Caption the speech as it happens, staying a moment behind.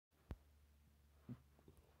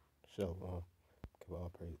So, give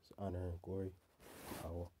all praise, honor, and glory.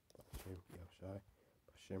 Power, Hashem, Yahushai,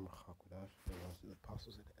 Hashem, Hakudash, belongs to the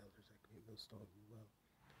apostles and the elders that great millstone well.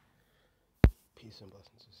 Peace and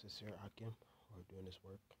blessings to Sincere Akim, who are doing this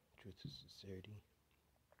work. Truth and sincerity.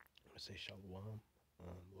 I want to say Shalom.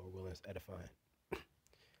 Lord willing, it's edifying.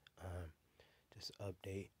 Just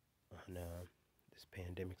update on this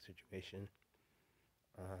pandemic situation.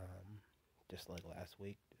 Just like last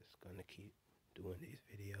week, just gonna keep doing these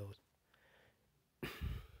videos. It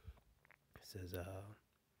says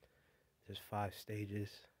there's 5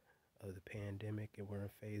 stages of the pandemic, and we're in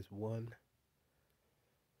phase 1.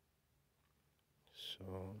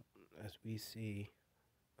 So as we see,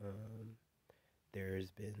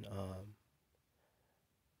 there's been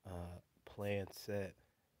plans set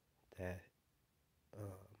that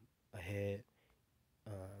ahead,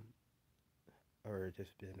 or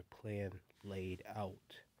just been a plan laid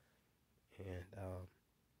out,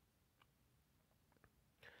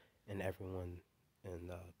 and everyone in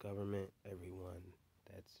the government, everyone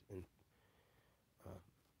that's in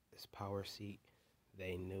this power seat,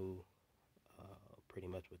 they knew pretty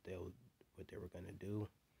much what they were gonna do.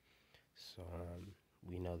 So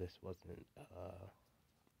we know this wasn't a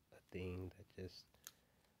thing that just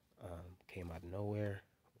came out of nowhere.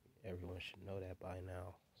 Everyone should know that by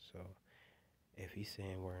now. So if he's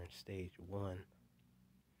saying we're in stage 1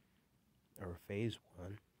 or phase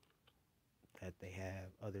 1, that they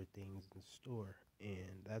have other things in store,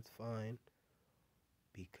 and that's fine,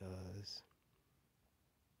 because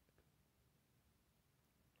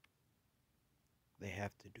they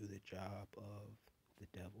have to do the job of the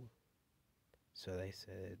devil. So they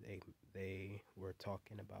said they were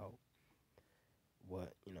talking about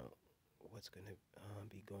what's going to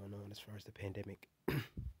be going on as far as the pandemic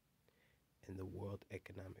in the World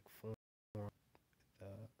Economic Forum,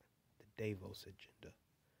 the Davos agenda.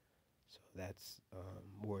 So that's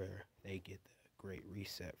where they get the Great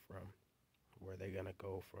Reset from, where they're going to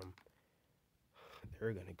go from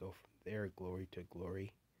their glory to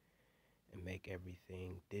glory and make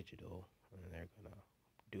everything digital, and they're going to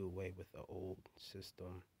do away with the old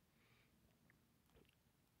system,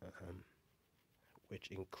 which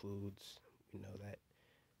includes,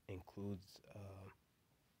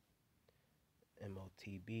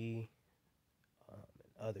 MOTB and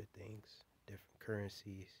other things, different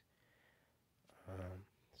currencies.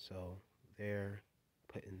 So they're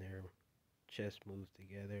putting their chess moves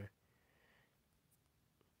together,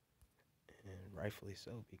 and rightfully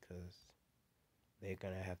so, because they're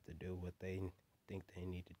going to have to do what they think they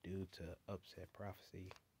need to do to upset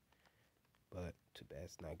prophecy. But too bad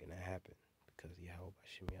it's not going to happen, because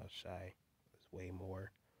Yahweh Shai is way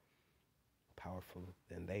more powerful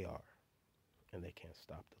than they are, and they can't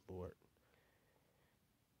stop the Lord.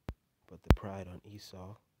 But the pride on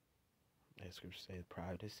Esau, as scripture says,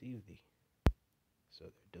 pride deceived thee. So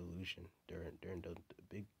their delusion, during the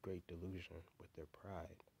big great delusion with their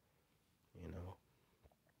pride,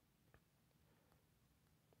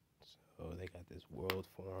 So they got this World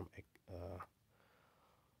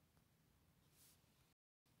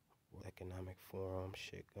Economic Forum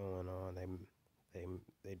shit going on.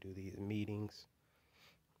 They do these meetings,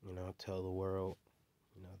 tell the world,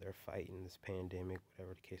 they're fighting this pandemic,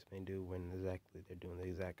 whatever the case may do, when exactly they're doing the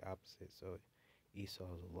exact opposite. So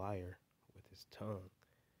Esau's a liar with his tongue,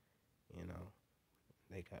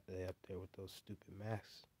 They up there with those stupid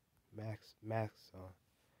masks on,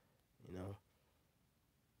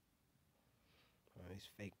 these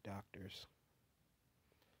fake doctors.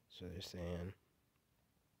 So they're saying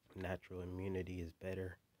natural immunity is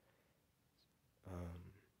better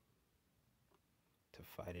to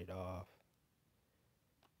fight it off.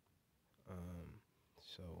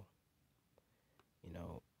 So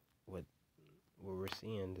what we're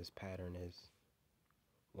seeing, this pattern is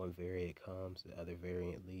one variant comes, the other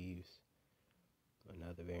variant leaves,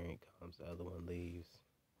 another variant comes, the other one leaves,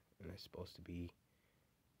 and one's supposed to be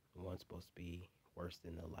worse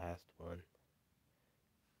than the last one.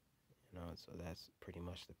 So that's pretty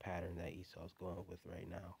much the pattern that Esau's going with right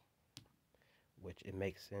now, which it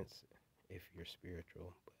makes sense if you're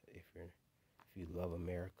spiritual. But if you love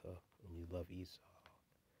America and you love Esau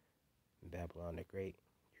and Babylon the Great,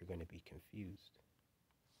 you're going to be confused,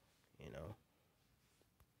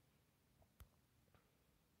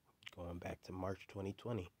 Going back to March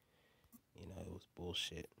 2020, it was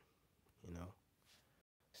bullshit,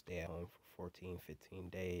 Stay at home for 14, 15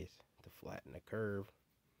 days to flatten the curve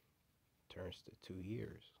turns to 2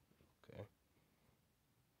 years, okay?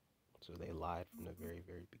 So they lied from the very,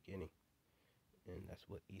 very beginning. And that's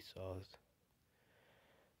what Esau's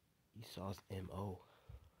MO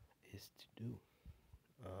is to do.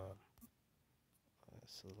 Um,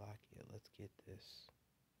 Salakia, let's get this.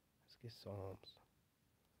 Let's get Psalms.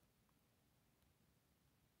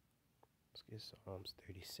 Let's get Psalms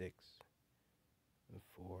 36 and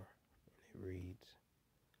 4. And it reads,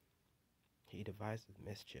 He deviseth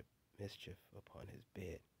mischief upon his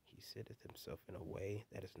bed. He sitteth himself in a way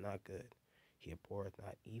that is not good. He abhorreth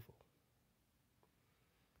not evil.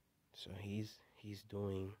 So he's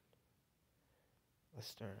doing. Let's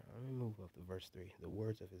start. Let me move up to verse 3. The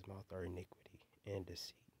words of his mouth are iniquity and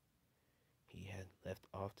deceit. He had left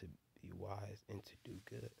off to be wise and to do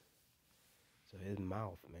good. So his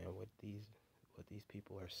mouth, man, what these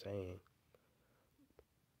people are saying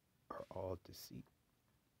are all deceit,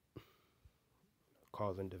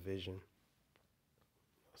 causing division,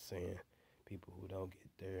 saying people who don't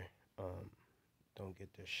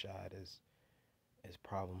get their shot as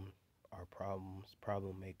problem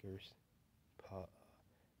makers.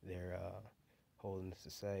 They're holding the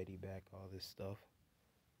society back, all this stuff.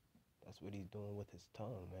 That's what he's doing with his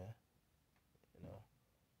tongue, man. You know,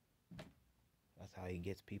 that's how he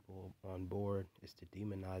gets people on board, is to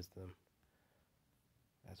demonize them.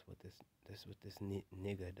 That's what this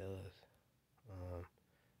nigga does.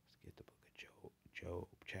 Let's get the book of Job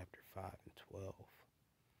chapter 5 and 12.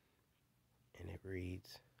 And it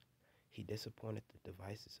reads, He disappointeth the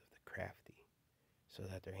devices of the crafty, so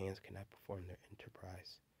that their hands cannot perform their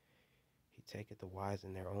enterprise. He taketh the wise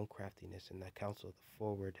in their own craftiness, and the counsel of the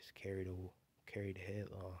forward is carried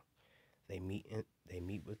headlong. They meet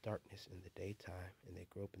with darkness in the daytime, and they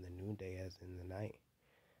grope in the noonday as in the night.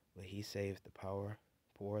 But he saveth the poor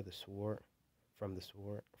the sword, from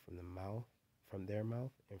their mouth,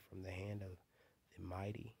 and from the hand of the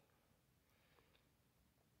mighty.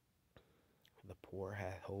 The poor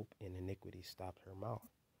hath hope, and iniquity stopped her mouth.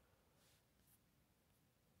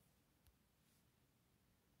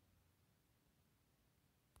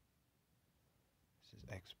 This is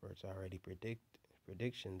experts already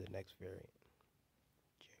prediction the next variant,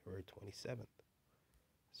 January 27th.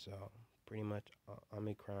 So pretty much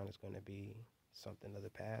Omicron is going to be something of the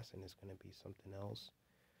past, and it's going to be something else.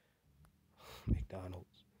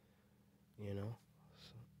 McDonald's, you know.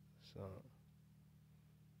 So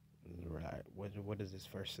right. What does this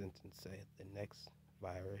first sentence say? The next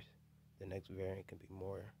variant can be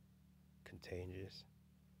more contagious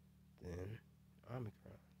than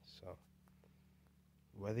Omicron. So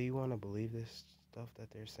whether you want to believe this stuff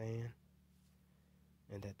that they're saying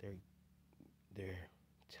and that they're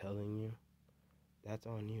telling you, that's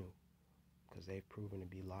on you, because they've proven to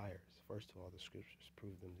be liars. First of all, the scriptures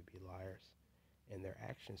prove them to be liars, and their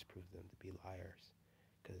actions prove them to be liars,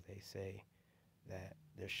 because they say that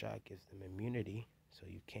their shot gives them immunity, so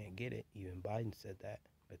you can't get it. Even Biden said that,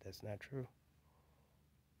 but that's not true.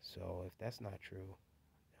 So if that's not true,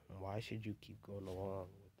 then why should you keep going along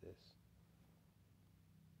with this,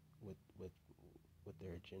 with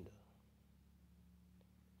their agenda?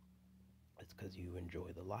 It's because you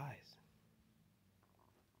enjoy the lies.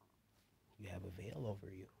 You have a veil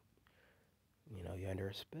over you. You know, you're under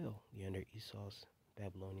a spell. You're under Esau's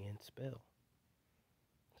Babylonian spell.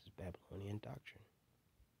 This is Babylonian doctrine.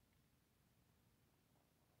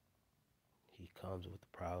 He comes with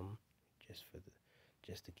the problem just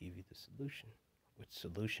to give you the solution, which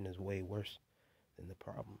solution is way worse than the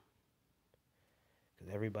problem,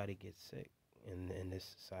 because everybody gets sick in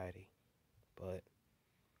this society, but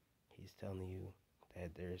he's telling you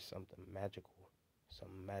that there's some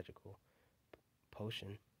magical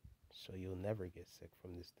potion, so you'll never get sick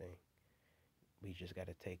from this thing. We just got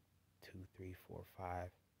to take 2, 3, 4,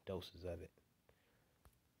 5 doses of it.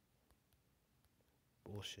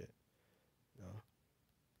 Bullshit. No.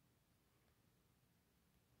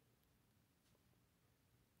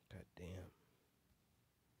 God damn.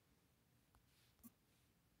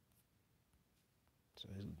 So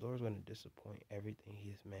his Lord's going to disappoint everything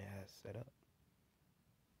his man has set up.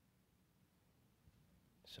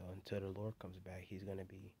 So until the Lord comes back, he's going to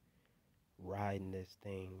be riding this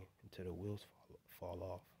thing until the wheels fall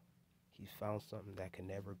off. He's found something that can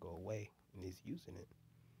never go away, and he's using it.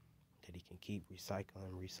 That he can keep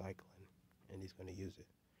recycling, and he's going to use it.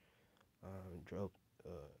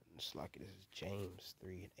 It's like this is James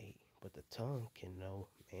 3 and 8. But the tongue can no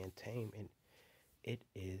man tame, and it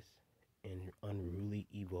is an unruly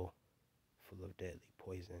evil, full of deadly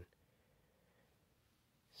poison.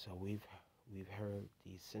 So we've heard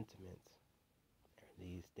these sentiments,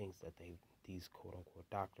 these things that these quote unquote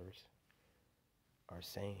doctors are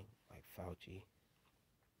saying, like Fauci.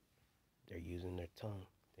 They're using their tongue,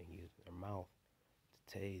 they're using their mouth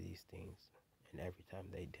to tell you these things, and every time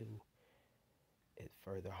they do, it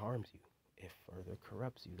further harms you. It further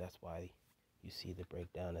corrupts you. That's why You see the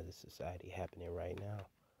breakdown of the society happening right now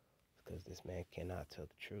because this man cannot tell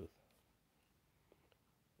the truth.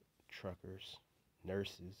 Truckers,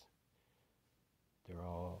 nurses, they're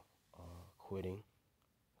all quitting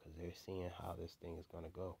because they're seeing how this thing is going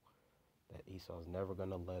to go. That Esau's never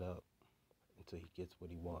going to let up until he gets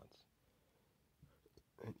what he wants.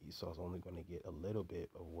 And Esau's only going to get a little bit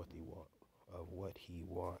of what he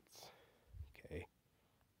wants. Okay.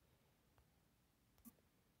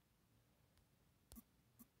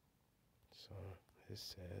 So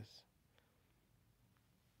this says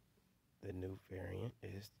the new variant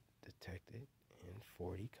is detected in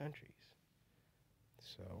 40 countries.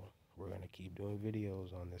 So we're going to keep doing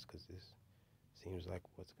videos on this because this seems like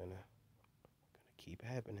what's going to keep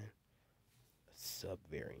happening. A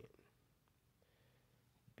subvariant.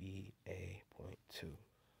 BA.2.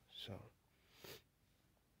 So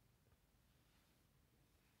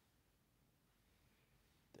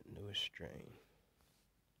the newest strain.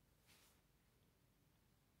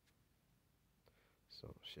 So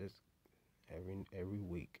shit's every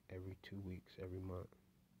week, every 2 weeks, every month.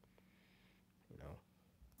 You know,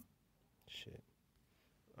 shit.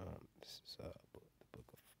 This is the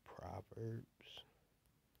book of Proverbs,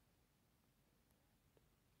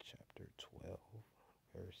 chapter 12,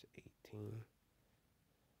 verse 18.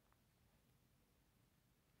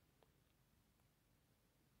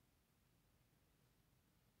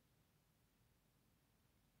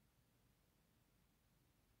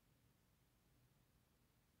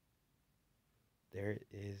 There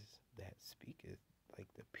is that speaketh like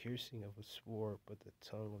the piercing of a sword, but the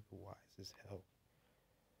tongue of the wise is health.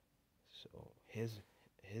 So his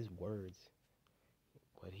words,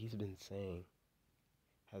 what he's been saying,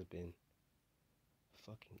 has been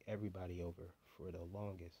fucking everybody over for the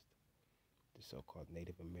longest. The so-called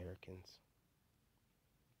Native Americans,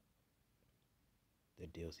 the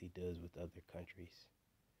deals he does with other countries,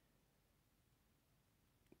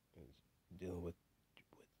 dealing with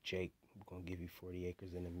Jake, we're gonna give you 40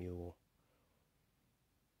 acres and a mule,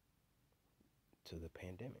 to the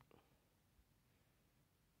pandemic.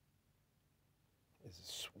 It's a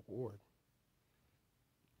sword.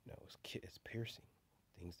 You know, it's piercing.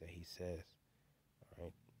 Things that he says. All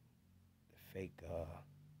right, the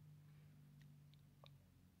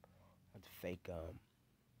fake,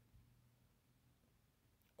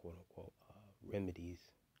 quote unquote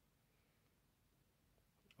remedies.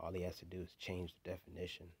 All he has to do is change the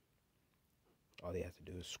definition. All he has to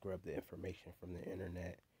do is scrub the information from the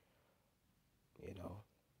internet. You know,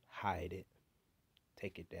 hide it,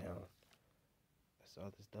 take it down. That's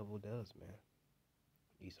all this devil does, man.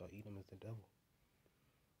 Esau Edom is the devil.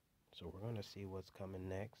 So we're gonna see what's coming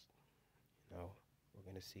next. You know,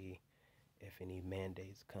 we're gonna see if any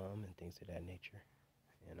mandates come and things of that nature.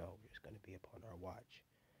 You know, we're just gonna be upon our watch.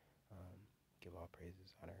 Give all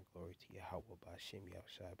praises, honor, and glory to Yahweh, Ba'Shem,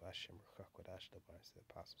 Yahushai, Ba'Shem, Ruach, the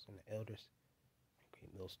apostles and the elders. And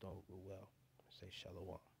great millstone rule well. Say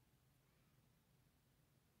shalom.